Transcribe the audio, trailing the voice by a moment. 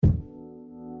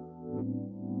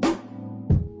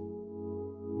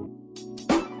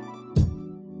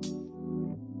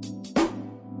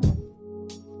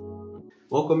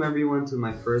Welcome everyone to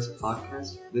my first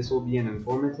podcast. This will be an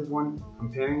informative one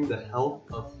comparing the health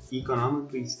of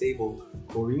economically stable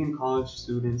Korean college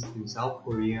students in South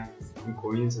Korea and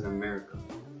Koreans in America.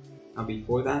 Now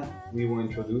before that, we will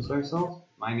introduce ourselves.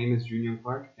 My name is Junyoung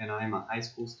Park and I am a high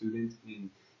school student in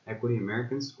Equity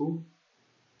American School.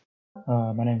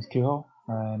 My name is Kyuho.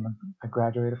 I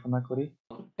graduated from Equity.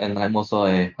 And I'm also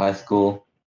a high school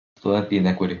student in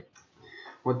Equity.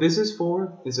 What this is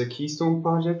for is a keystone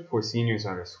project for seniors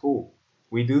at our school.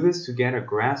 We do this to get a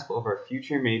grasp of our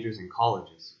future majors in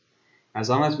colleges. As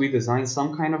long as we design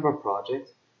some kind of a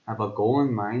project, have a goal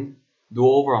in mind, do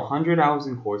over 100 hours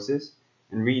in courses,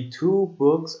 and read 2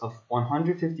 books of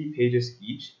 150 pages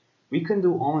each, we can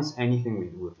do almost anything we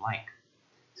would like.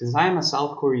 Since I am a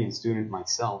South Korean student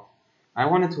myself, I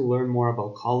wanted to learn more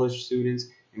about college students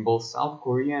in both South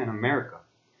Korea and America.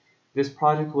 This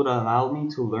project would allow me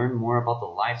to learn more about the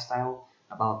lifestyle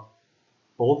about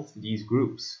both these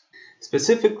groups.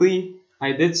 Specifically,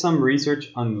 I did some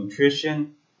research on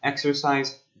nutrition,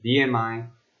 exercise, BMI,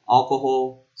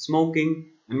 alcohol,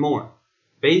 smoking, and more.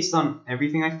 Based on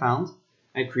everything I found,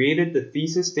 I created the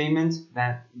thesis statement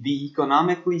that the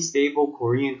economically stable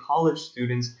Korean college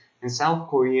students in South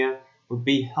Korea would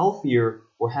be healthier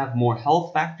or have more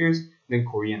health factors than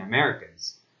Korean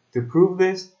Americans. To prove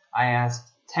this, I asked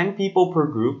 10 people per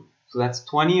group, so that's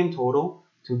 20 in total,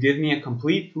 to give me a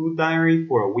complete food diary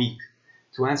for a week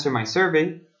to answer my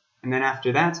survey, and then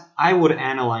after that, I would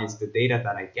analyze the data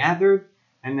that I gathered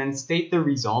and then state the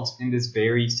results in this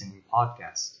very same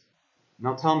podcast.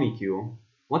 Now tell me, Kyo,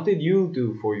 what did you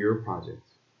do for your project?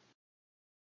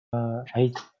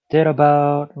 I did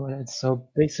about so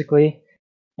basically,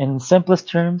 in simplest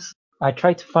terms, I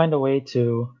tried to find a way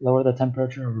to lower the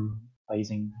temperature of a room by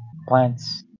using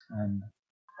plants and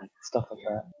stuff like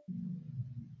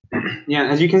that. Yeah,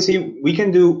 as you can see, we can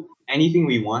do anything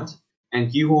we want,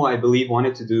 and Yuho, I believe,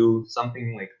 wanted to do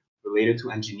something like related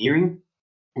to engineering,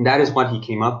 and that is what he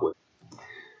came up with.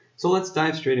 So let's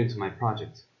dive straight into my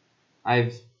project.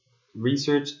 I've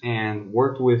researched and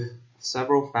worked with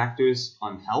several factors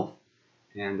on health,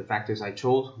 and the factors I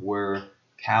chose were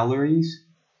calories,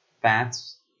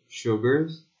 fats,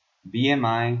 sugars,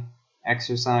 BMI,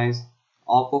 exercise,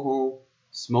 alcohol,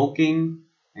 smoking,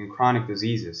 and chronic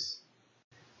diseases.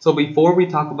 So before we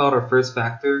talk about our first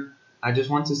factor, I just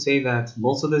want to say that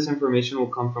most of this information will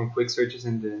come from quick searches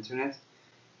in the internet.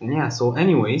 And yeah, so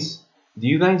anyways, do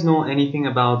you guys know anything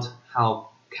about how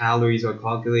calories are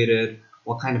calculated,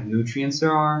 what kind of nutrients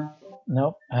there are?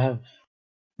 Nope, I have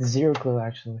zero clue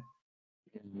actually.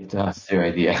 That's your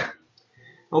idea.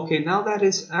 Okay, now that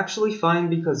is actually fine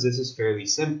because this is fairly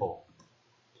simple.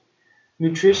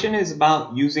 Nutrition is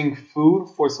about using food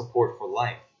for support for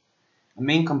life. A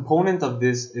main component of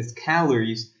this is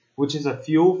calories, which is a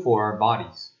fuel for our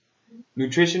bodies.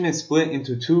 Nutrition is split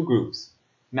into 2 groups,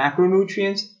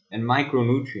 macronutrients and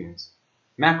micronutrients.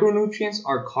 Macronutrients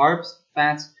are carbs,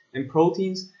 fats, and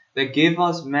proteins that give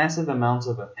us massive amounts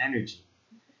of energy.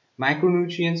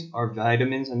 Micronutrients are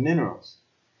vitamins and minerals.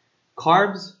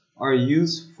 Carbs are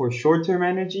used for short-term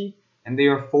energy and they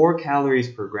are 4 calories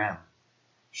per gram.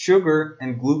 Sugar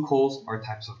and glucose are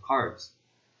types of carbs.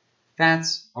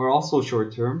 Fats are also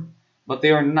short-term, but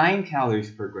they are 9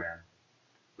 calories per gram.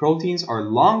 Proteins are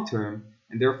long-term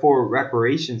and therefore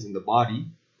reparations in the body,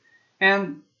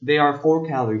 and they are 4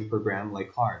 calories per gram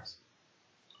like carbs.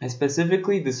 I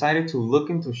specifically decided to look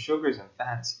into sugars and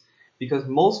fats because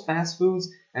most fast foods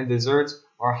and desserts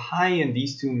are high in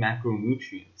these 2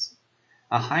 macronutrients.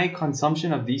 A high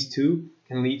consumption of these 2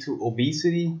 can lead to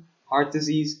obesity, heart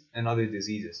disease, and other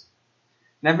diseases.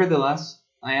 Nevertheless,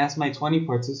 I asked my 20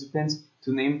 participants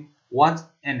to name what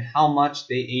and how much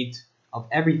they ate of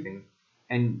everything,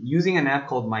 and using an app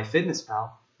called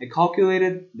MyFitnessPal, I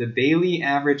calculated the daily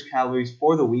average calories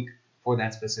for the week for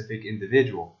that specific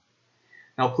individual.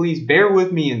 Now please bear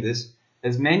with me in this,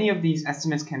 as many of these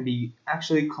estimates can be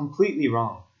actually completely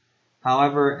wrong.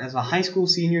 However, as a high school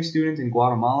senior student in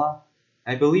Guatemala,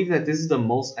 I believe that this is the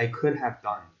most I could have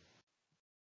done.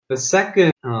 The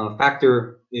second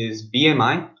factor is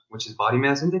BMI, which is body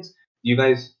mass index. Do you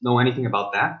guys know anything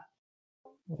about that?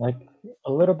 Like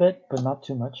a little bit, but not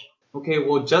too much. Okay,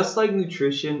 well, just like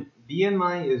nutrition,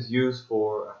 BMI is used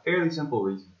for a fairly simple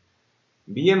reason.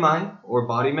 BMI, or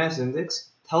body mass index,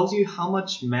 tells you how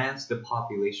much mass the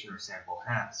population or sample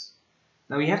has.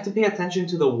 Now, you have to pay attention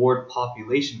to the word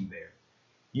population there.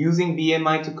 Using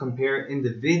BMI to compare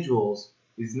individuals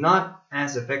is not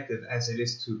as effective as it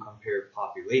is to compare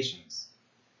populations.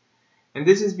 And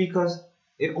this is because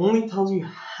it only tells you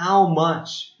how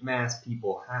much mass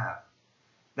people have.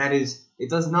 That is, it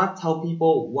does not tell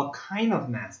people what kind of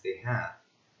mass they have.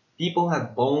 People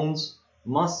have bones,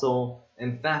 muscle,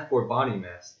 and fat for body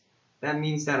mass. That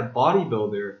means that a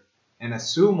bodybuilder and a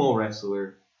sumo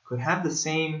wrestler could have the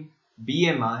same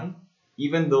BMI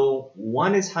even though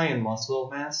one is high in muscle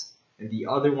mass and the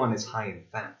other one is high in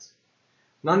fat.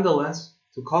 Nonetheless,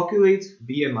 to calculate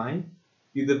BMI,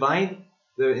 you divide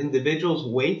the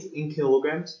individual's weight in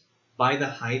kilograms by the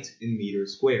height in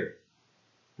meters squared.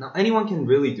 Now, anyone can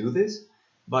really do this,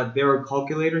 but there are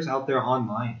calculators out there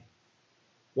online.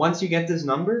 Once you get this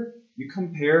number, you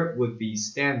compare with the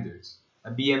standards.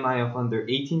 A BMI of under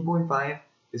 18.5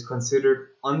 is considered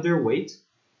underweight,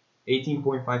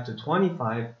 18.5 to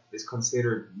 25 is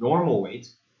considered normal weight,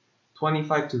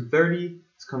 25 to 30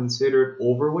 is considered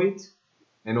overweight,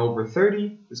 and over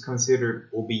 30 is considered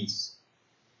obese.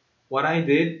 What I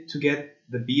did to get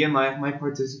the BMI of my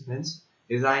participants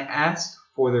is I asked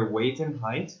for their weight and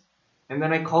height, and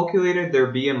then I calculated their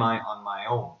BMI on my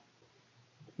own.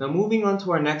 Now moving on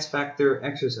to our next factor,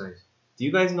 exercise. Do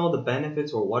you guys know the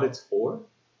benefits or what it's for?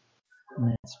 I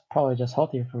mean, it's probably just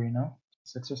healthier for you, no?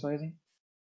 Just exercising.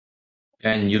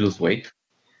 And you lose weight?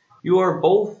 You are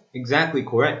both exactly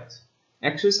correct.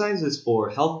 Exercise is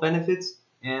for health benefits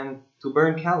and to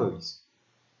burn calories.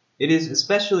 It is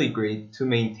especially great to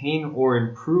maintain or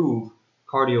improve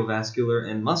cardiovascular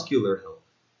and muscular health.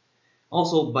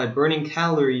 Also, by burning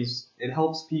calories, it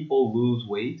helps people lose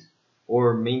weight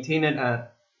or maintain it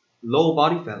at low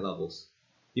body fat levels.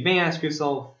 You may ask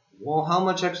yourself, well, how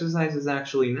much exercise is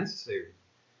actually necessary?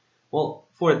 Well,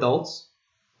 for adults,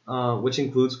 which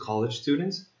includes college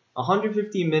students,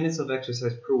 150 minutes of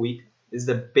exercise per week is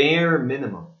the bare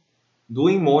minimum.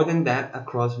 Doing more than that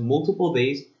across multiple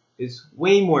days is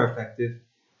way more effective,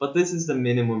 but this is the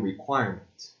minimum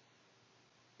requirement.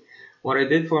 What I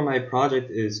did for my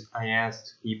project is I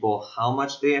asked people how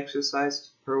much they exercised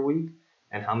per week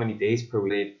and how many days per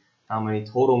week, how many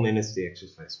total minutes they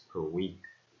exercised per week.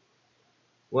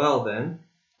 Well then,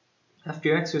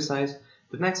 after exercise,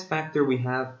 the next factor we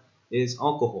have is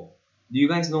alcohol. Do you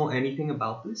guys know anything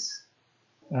about this?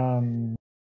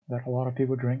 That a lot of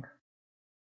people drink.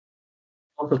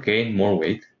 Also gain more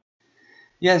weight.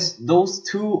 Yes, those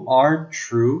two are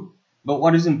true, but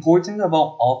what is important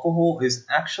about alcohol is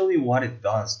actually what it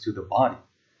does to the body.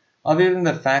 Other than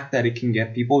the fact that it can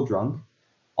get people drunk,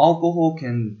 alcohol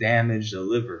can damage the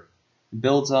liver. It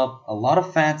builds up a lot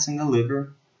of fats in the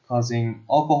liver, causing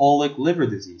alcoholic liver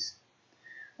disease.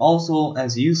 Also,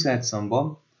 as you said,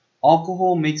 Samba,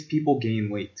 alcohol makes people gain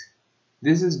weight.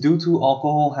 This is due to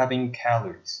alcohol having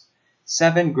calories,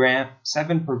 7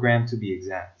 per gram to be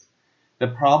exact. The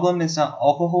problem is that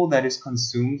alcohol that is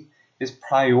consumed is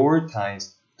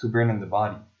prioritized to burn in the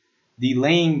body,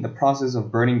 delaying the process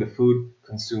of burning the food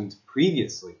consumed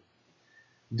previously.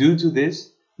 Due to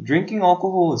this, drinking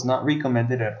alcohol is not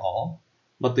recommended at all,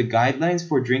 but the guidelines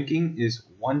for drinking is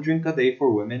 1 drink a day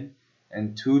for women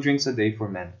and 2 drinks a day for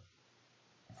men.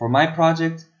 For my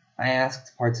project, I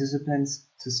asked participants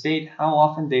to state how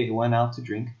often they went out to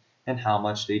drink and how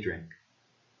much they drank.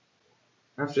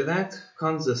 After that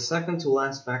comes the second to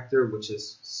last factor, which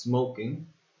is smoking.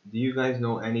 Do you guys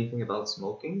know anything about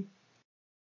smoking?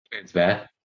 It's bad.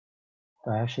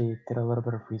 I actually did a little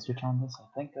bit of research on this. I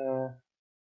think,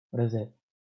 what is it?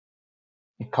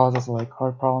 It causes like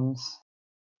heart problems,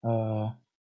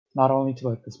 not only to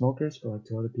like the smokers, but like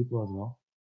to other people as well.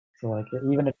 So like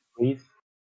even if you breathe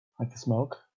like the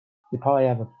smoke, you probably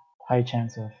have a high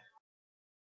chance of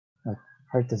like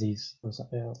heart disease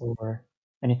or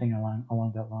anything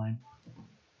along that line.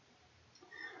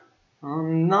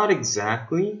 Not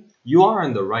exactly. You are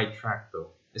on the right track though,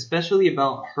 especially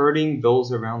about hurting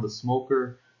those around the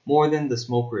smoker more than the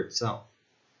smoker itself.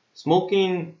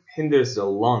 Smoking hinders the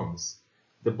lungs.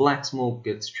 The black smoke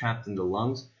gets trapped in the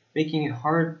lungs, making it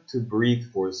hard to breathe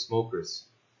for smokers.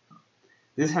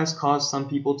 This has caused some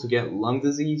people to get lung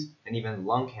disease and even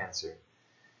lung cancer.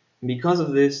 And because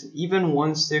of this, even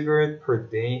 1 cigarette per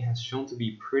day has shown to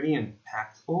be pretty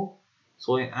impactful,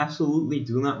 so I absolutely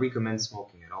do not recommend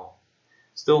smoking at all.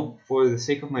 Still, for the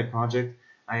sake of my project,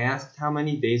 I asked how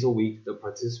many days a week the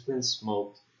participants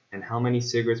smoked and how many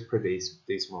cigarettes per day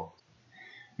they smoked.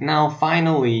 Now,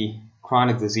 finally,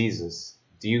 chronic diseases.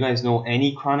 Do you guys know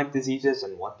any chronic diseases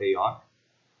and what they are?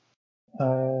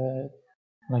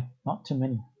 Like not too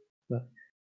many, but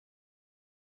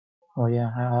yeah,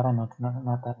 I don't know,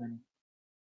 not that many.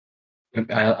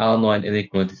 I don't know any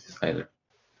chronic disease either.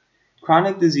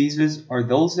 Chronic diseases are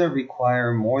those that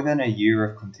require more than a year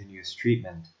of continuous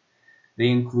treatment. They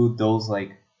include those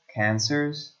like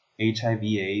cancers,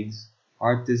 HIV/AIDS,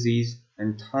 heart disease,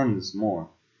 and tons more.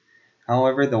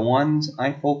 However, the ones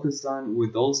I focused on were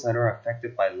those that are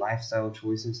affected by lifestyle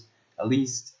choices, at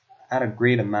least at a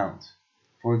great amount.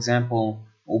 For example,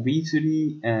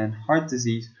 obesity and heart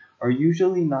disease are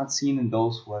usually not seen in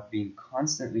those who have been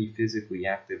constantly physically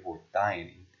active or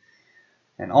dieting.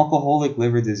 And alcoholic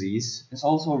liver disease is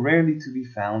also rarely to be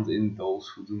found in those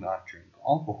who do not drink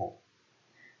alcohol.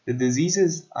 The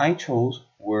diseases I chose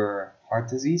were heart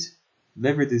disease,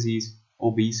 liver disease,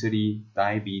 obesity,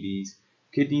 diabetes,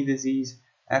 kidney disease,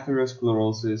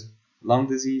 atherosclerosis, lung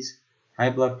disease, high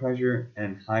blood pressure,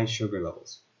 and high sugar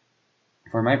levels.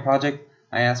 For my project,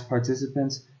 I asked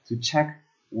participants to check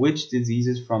which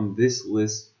diseases from this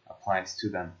list applies to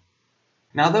them.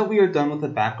 Now that we are done with the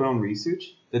background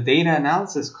research, the data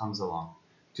analysis comes along.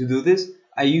 To do this,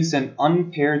 I used an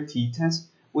unpaired t-test,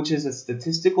 which is a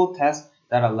statistical test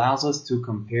that allows us to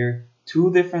compare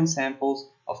two different samples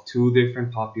of two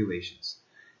different populations.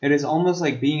 It is almost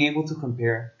like being able to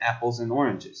compare apples and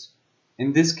oranges.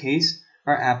 In this case,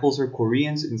 our apples are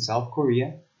Koreans in South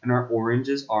Korea and our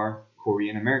oranges are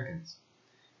Korean Americans.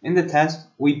 In the test,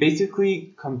 we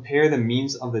basically compare the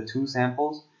means of the two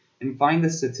samples and find the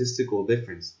statistical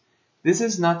difference. This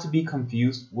is not to be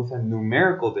confused with a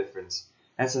numerical difference,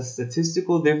 as a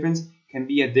statistical difference can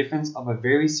be a difference of a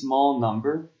very small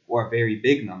number or a very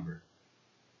big number.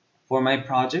 For my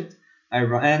project, I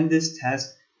ran this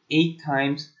test 8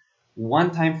 times,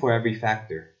 1 time for every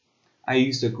factor. I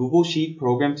used a Google Sheet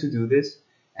program to do this,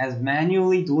 as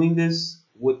manually doing this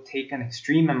would take an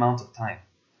extreme amount of time.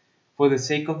 For the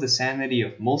sake of the sanity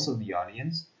of most of the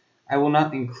audience, I will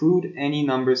not include any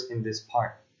numbers in this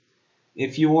part.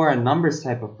 If you are a numbers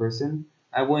type of person,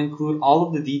 I will include all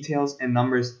of the details and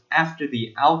numbers after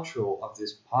the outro of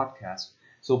this podcast,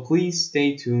 so please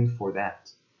stay tuned for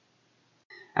that.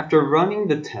 After running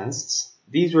the tests,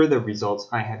 these were the results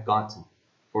I had gotten.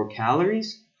 For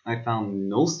calories, I found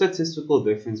no statistical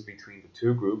difference between the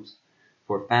two groups.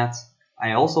 For fats,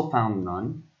 I also found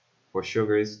none. For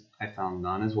sugars, I found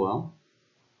none as well.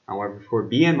 However, for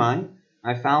BMI,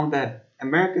 I found that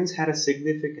Americans had a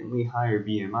significantly higher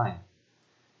BMI.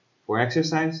 For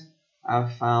exercise, I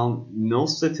found no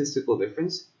statistical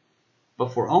difference.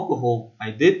 But for alcohol,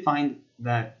 I did find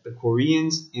that the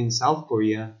Koreans in South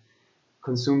Korea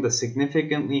consumed a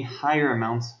significantly higher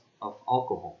amount of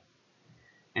alcohol.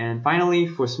 And finally,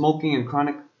 for smoking and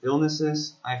chronic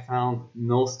illnesses, I found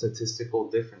no statistical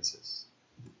differences.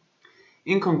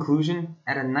 In conclusion,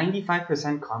 at a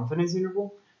 95% confidence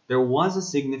interval, there was a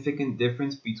significant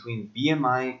difference between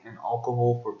BMI and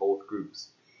alcohol for both groups.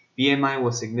 BMI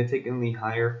was significantly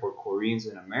higher for Koreans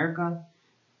in America,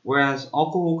 whereas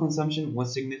alcohol consumption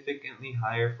was significantly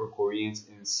higher for Koreans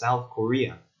in South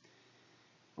Korea.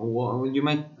 Well, you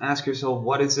might ask yourself,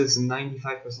 what is this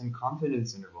 95%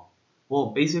 confidence interval?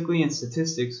 Well, basically in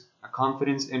statistics, a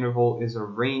confidence interval is a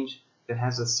range that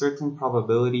has a certain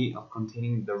probability of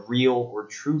containing the real or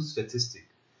true statistic.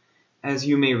 As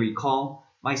you may recall,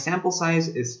 my sample size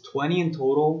is 20 in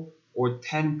total or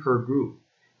 10 per group.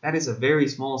 That is a very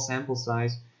small sample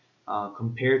size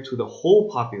compared to the whole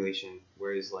population,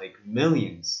 where it's like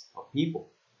millions of people.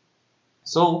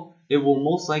 So it will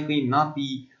most likely not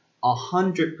be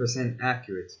 100%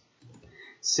 accurate.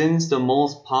 Since the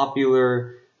most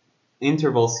popular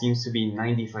interval seems to be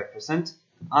 95%,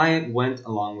 I went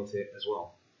along with it as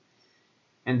well.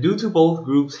 And due to both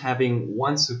groups having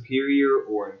one superior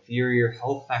or inferior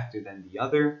health factor than the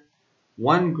other,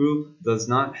 one group does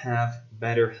not have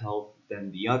better health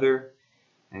than the other.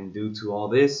 And due to all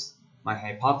this, my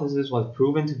hypothesis was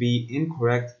proven to be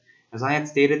incorrect, as I had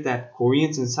stated that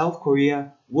Koreans in South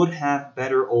Korea would have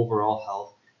better overall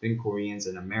health than Koreans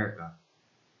in America.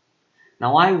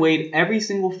 Now I weighed every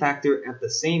single factor at the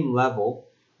same level,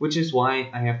 which is why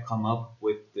I have come up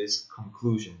with this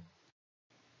conclusion.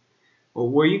 Well,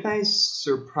 were you guys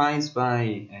surprised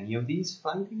by any of these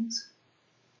findings?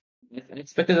 I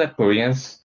expected that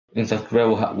Koreans in South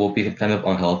Korea will be kind of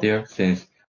unhealthier since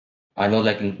I know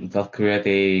like in South Korea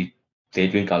they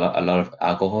drink a lot of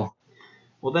alcohol.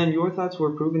 Well, then your thoughts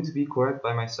were proven to be correct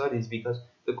by my studies, because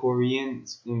the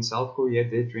Koreans in South Korea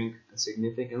did drink a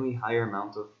significantly higher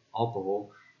amount of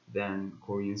alcohol than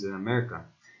Koreans in America.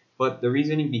 But the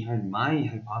reasoning behind my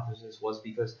hypothesis was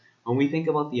because when we think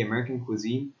about the American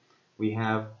cuisine, we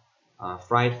have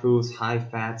fried foods, high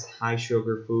fats, high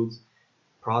sugar foods,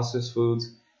 processed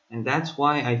foods, and that's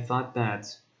why I thought that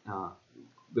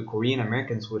the Korean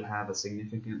Americans would have a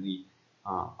significantly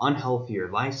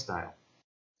unhealthier lifestyle.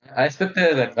 I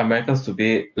expected like Americans to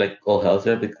be like all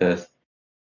healthier because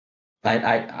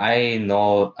I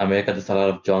know America does a lot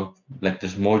of junk, like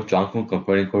there's more junk food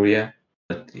compared to Korea.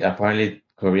 But apparently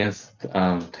Koreans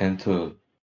tend to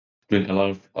drink a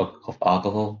lot of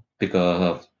alcohol because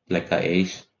of like the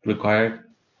age required.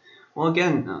 Well,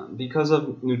 again, because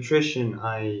of nutrition,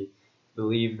 I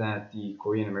believe that the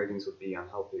Korean Americans would be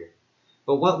unhealthier.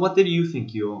 But what did you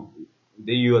think? Did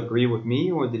you agree with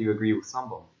me or did you agree with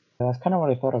Sambal? That's kind of what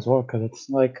I thought as well, because it's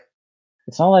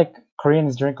not like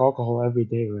Koreans drink alcohol every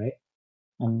day, right?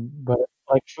 But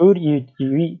like food, you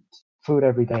eat food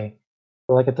every day.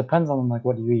 So like it depends on like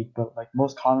what you eat, but like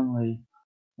most commonly,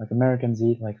 like Americans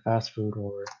eat like fast food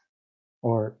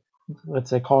or let's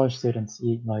say college students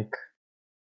eat like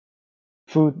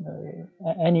food,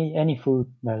 any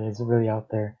food that is really out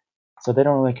there. So they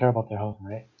don't really care about their health,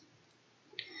 right?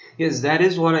 Yes, that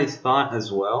is what I thought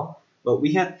as well. But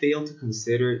we had failed to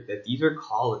consider that these are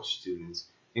college students,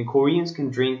 and Koreans can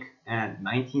drink at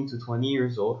 19 to 20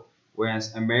 years old,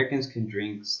 whereas Americans can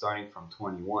drink starting from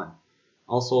 21.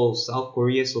 Also, South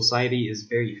Korea's society is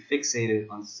very fixated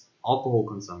on alcohol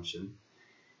consumption.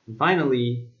 And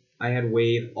finally, I had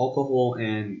weighed alcohol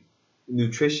and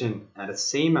nutrition at the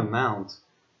same amount,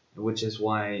 which is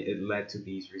why it led to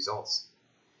these results.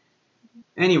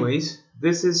 Anyways,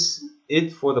 this is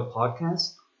it for the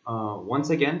podcast. Once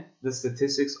again, the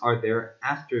statistics are there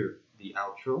after the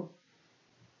outro.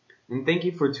 And thank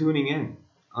you for tuning in.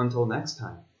 Until next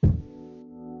time.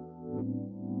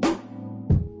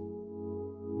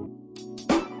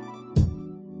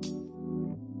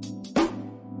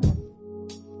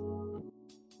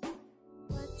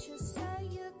 What you say,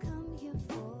 you come here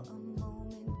for a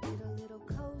moment, get a little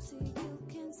cozy, you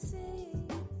can see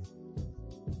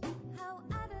how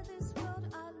out of this world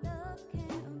our love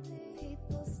can be.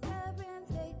 People staring,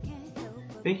 they can't help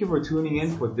but Thank you for tuning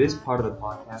in for this part of the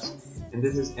podcast. And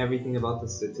this is everything about the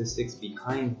statistics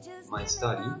behind my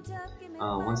study.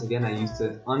 Once again, I used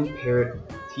the unpaired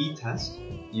t-test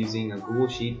using a Google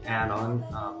Sheet add-on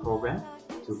program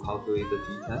to calculate the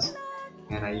t-test.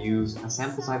 And I used a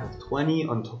sample size of 20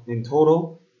 in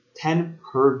total, 10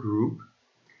 per group.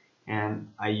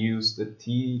 And I used the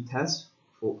t-test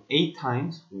for 8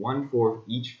 times, one for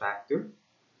each factor.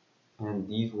 And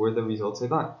these were the results I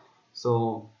got.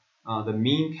 So the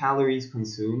mean calories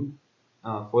consumed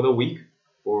for the week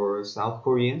for South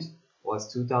Koreans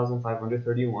was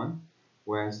 2,531,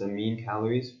 whereas the mean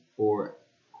calories for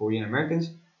Korean Americans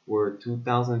were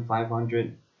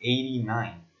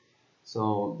 2,589.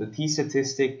 So the t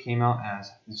statistic came out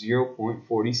as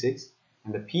 0.46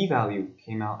 and the p-value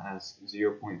came out as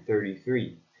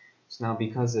 0.33. So now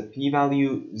because the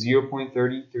p-value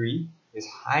 0.33 is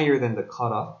higher than the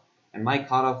cutoff, and my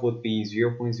cutoff would be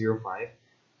 0.05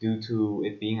 due to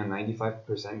it being a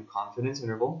 95% confidence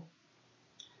interval,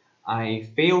 I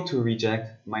failed to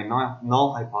reject my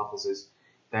null hypothesis,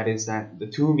 that is that the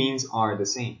two means are the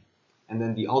same. And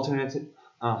then the alternative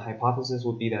hypothesis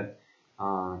would be that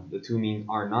the two means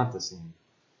are not the same.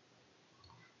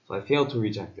 So I failed to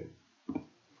reject it.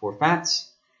 For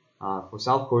fats, for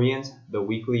South Koreans, the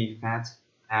weekly fat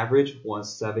average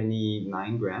was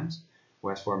 79 grams,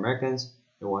 whereas for Americans,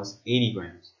 it was 80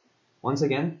 grams. Once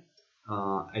again,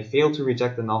 I failed to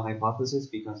reject the null hypothesis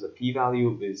because the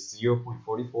p-value is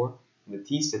 0.44 and the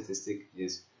t-statistic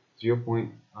is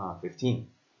 0.15.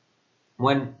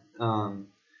 When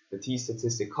the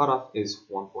t-statistic cutoff is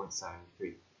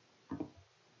 1.73.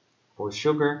 For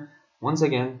sugar, once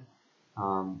again,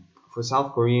 for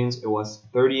South Koreans, it was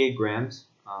 38 grams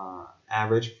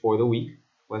average for the week,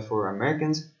 whereas for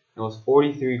Americans, it was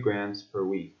 43 grams per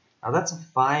week. Now that's a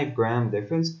 5-gram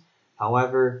difference.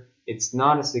 However, it's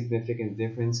not a significant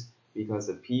difference because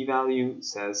the p-value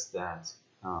says that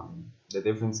the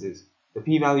difference is the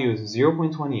p-value is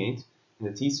 0.28 and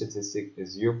the t-statistic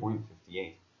is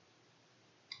 0.58.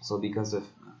 So because of,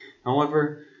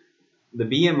 however, the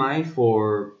BMI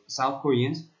for South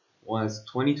Koreans was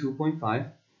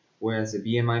 22.5, whereas the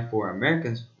BMI for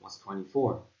Americans was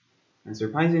 24. And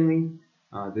surprisingly,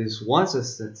 this was a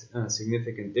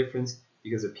significant difference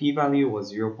because the p-value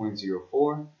was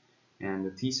 0.04 and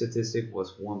the t-statistic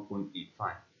was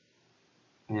 1.85.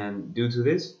 And due to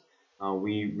this,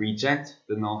 we reject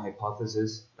the null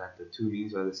hypothesis that the two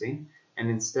means are the same, and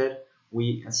instead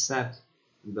we accept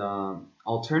the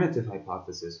alternative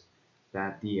hypothesis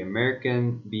that the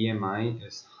American BMI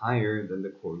is higher than the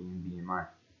Korean BMI.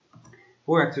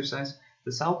 For exercise,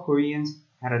 the South Koreans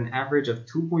had an average of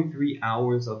 2.3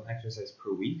 hours of exercise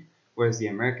per week, whereas the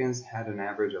Americans had an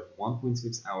average of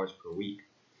 1.6 hours per week.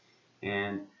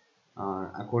 And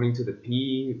according to the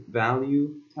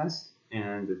p-value test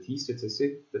and the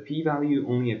t-statistic, the p-value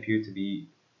only appeared to be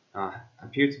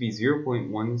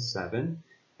 0.17,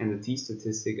 and the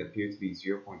t-statistic appeared to be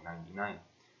 0.99.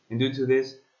 And due to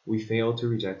this, we failed to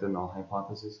reject the null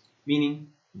hypothesis,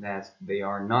 meaning that they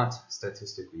are not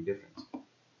statistically different.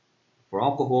 For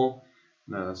alcohol,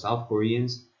 the South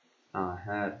Koreans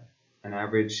had an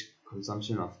average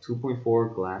consumption of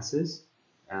 2.4 glasses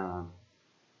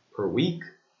per week,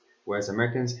 whereas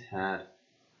Americans had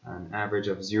an average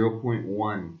of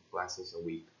 0.1 glasses a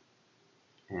week.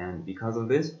 And because of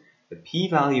this, the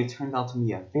p-value turned out to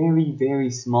be a very, very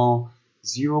small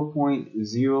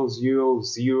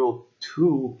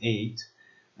 0.00028,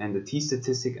 and the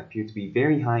t-statistic appeared to be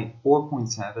very high,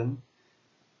 4.7.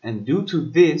 And due to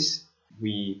this,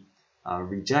 we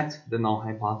reject the null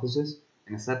hypothesis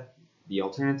and accept the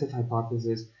alternative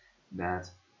hypothesis that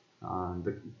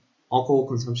the alcohol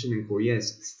consumption in Korea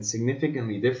is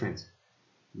significantly different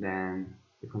than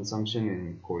the consumption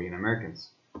in Korean Americans.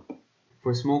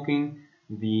 For smoking,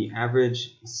 the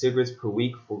average cigarettes per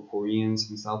week for Koreans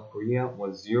in South Korea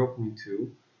was 0.2,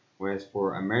 whereas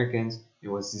for Americans it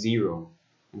was 0.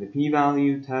 And the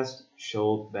p-value test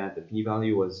showed that the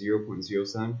p-value was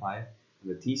 0.075 and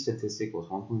the t-statistic was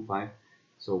 1.5,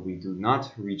 so we do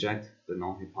not reject the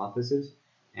null hypothesis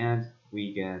and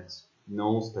we get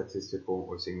no statistical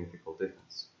or significant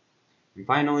difference. And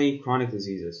finally, chronic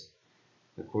diseases.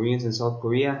 The Koreans in South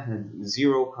Korea had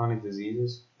 0 chronic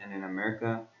diseases, and in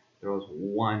America there was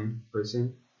 1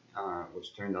 person,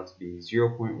 which turned out to be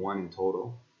 0.1 in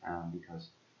total,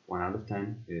 because 1 out of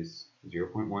 10 is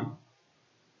 0.1.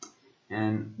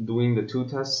 And doing the 2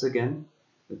 tests again,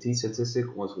 the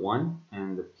t-statistic was 1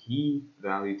 and the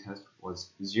p-value test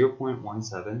was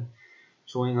 0.17,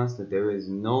 showing us that there is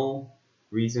no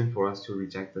reason for us to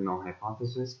reject the null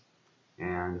hypothesis,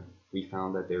 and we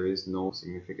found that there is no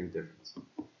significant difference.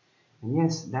 And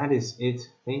yes, that is it.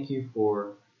 Thank you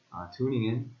for tuning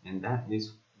in, and that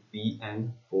is the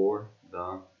end for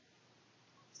the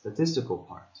statistical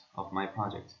part of my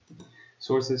project.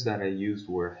 Sources that I used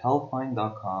were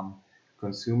healthline.com,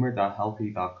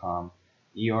 consumer.healthy.com,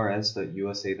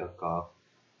 ers.usa.gov,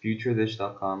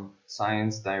 futuredish.com,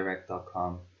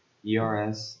 sciencedirect.com,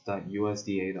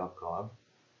 ers.usda.gov,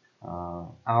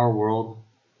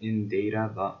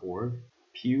 ourworldindata.org,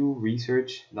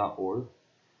 pewresearch.org,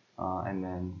 and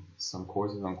then some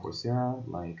courses on Coursera,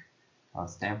 like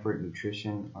Stanford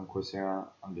Nutrition on Coursera,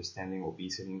 Understanding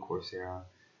Obesity in Coursera,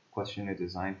 Questionnaire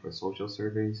Design for Social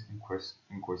Surveys in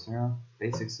Coursera,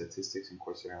 Basic Statistics in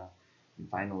Coursera, and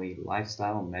finally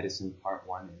Lifestyle Medicine Part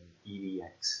 1 in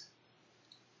EDX.